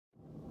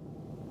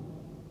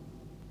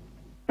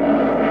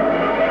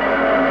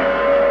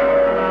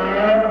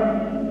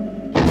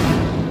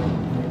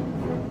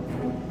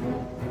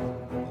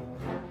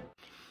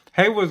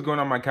what's going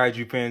on, my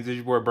kaiju fans? This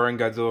is your boy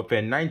BurningGodzilla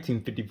fan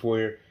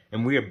 1954,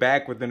 and we are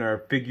back within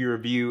our figure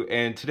review.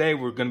 And today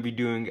we're going to be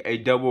doing a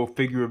double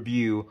figure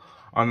review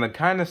on the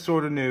kind of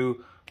sort of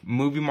new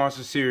movie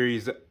monster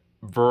series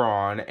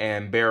Varan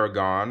and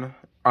Baragon.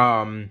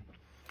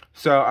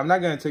 So I'm not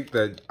gonna take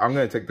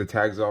the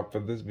tags off for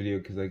this video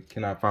because I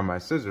cannot find my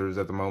scissors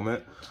at the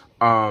moment.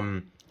 But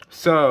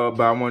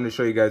I wanted to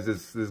show you guys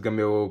this is gonna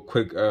be a little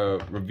quick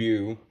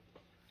review.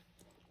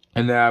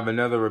 And then I have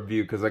another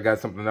review because I got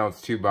something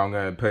else too, but I'm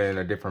going to put it in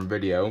a different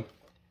video.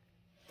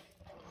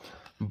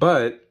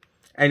 But,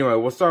 anyway,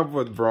 we'll start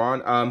with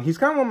Varan. He's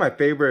kind of one of my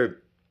favorite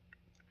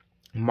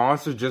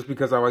monsters just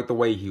because I like the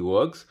way he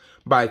looks.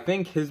 But I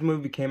think his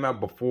movie came out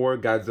before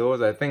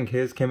Godzilla's. I think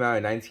his came out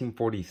in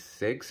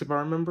 1946, if I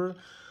remember.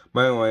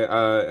 But anyway,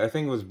 I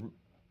think it was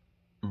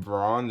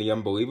Varan the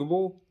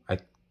Unbelievable. I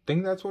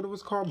think that's what it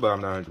was called, but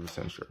I'm not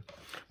 100% sure.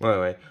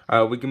 Well, anyway,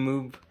 we can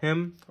move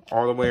him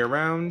all the way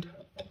around.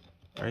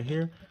 Right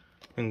here,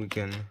 and we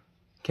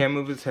can't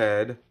move his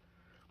head.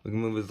 We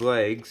can move his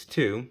legs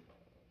too.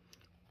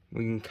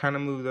 We can kind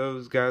of move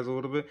those guys a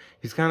little bit.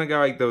 He's kind of got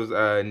like those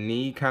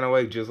knee kind of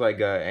like just like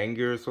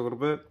Angus a little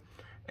bit.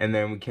 And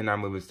then we cannot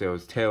move his tail.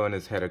 His tail and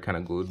his head are kind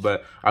of glued.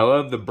 But I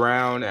love the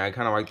brown, and I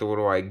kind of like the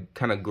little like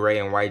kind of gray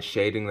and white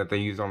shading that they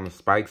use on the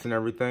spikes and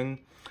everything.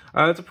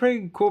 It's a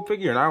pretty cool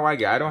figure, and I like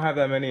it. I don't have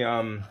that many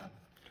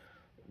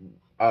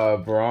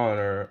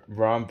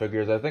Varan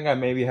figures. I think I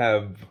maybe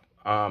have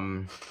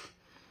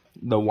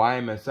the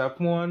YMSF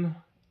one,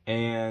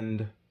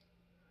 and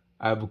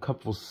I have a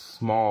couple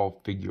small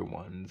figure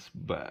ones,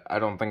 but I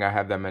don't think I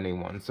have that many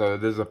ones. So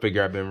this is a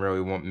figure I've been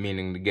really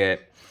meaning to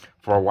get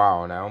for a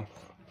while now.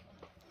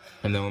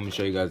 And then let me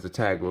show you guys the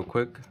tag real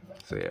quick.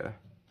 So yeah,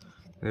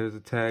 there's the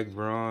tag,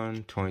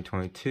 Varan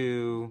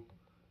 2022.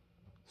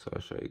 So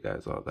I'll show you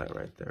guys all that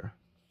right there.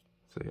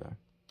 So yeah.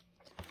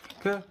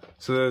 Okay,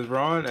 so there's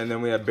Varan, and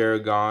then we have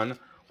Baragon,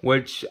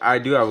 which I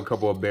do have a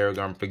couple of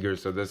Baragon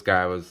figures. So this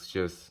guy was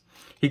just...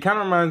 He kind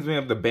of reminds me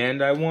of the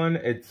Bandai one.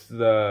 It's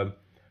the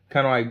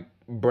kind of like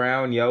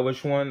brown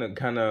yellowish one that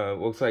kind of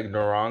looks like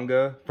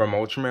Naranga from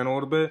Ultraman a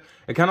little bit.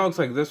 It kind of looks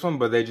like this one,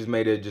 but they just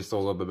made it just a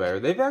little bit better.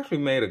 They've actually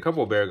made a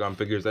couple of Baragon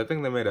figures. I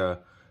think they made a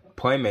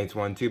Playmates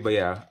one too, but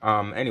yeah.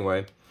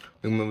 Anyway,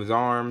 we can move his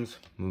arms,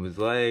 move his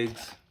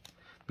legs.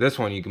 This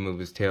one you can move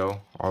his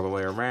tail all the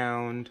way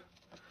around.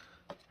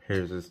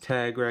 Here's his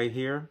tag right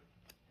here.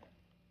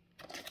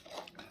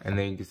 And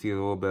then you can see a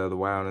little bit of the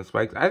wild and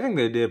spikes. I think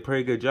they did a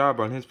pretty good job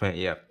on his paint.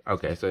 Yep.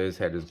 Okay, so his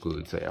head is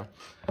glued, so yeah.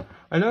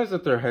 I noticed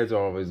that their heads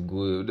are always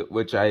glued,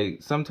 which I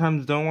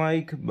sometimes don't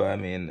like, but I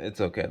mean,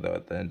 it's okay though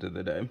at the end of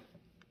the day.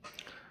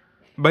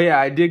 But yeah,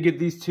 I did get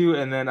these two,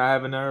 and then I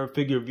have another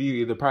figure review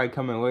either probably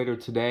coming later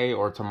today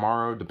or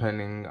tomorrow,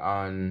 depending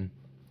on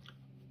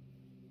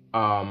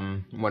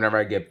whenever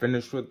I get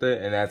finished with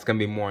it, and that's gonna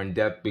be more in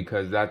depth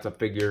because that's a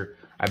figure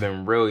I've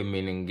been really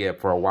meaning to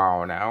get for a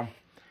while now.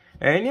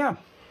 And yeah.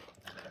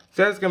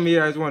 So that's going to be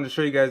it. I just wanted to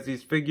show you guys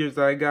these figures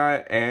that I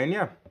got. And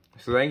yeah.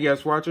 So thank you guys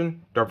for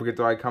watching. Don't forget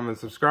to like, comment, and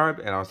subscribe.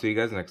 And I'll see you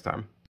guys next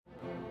time.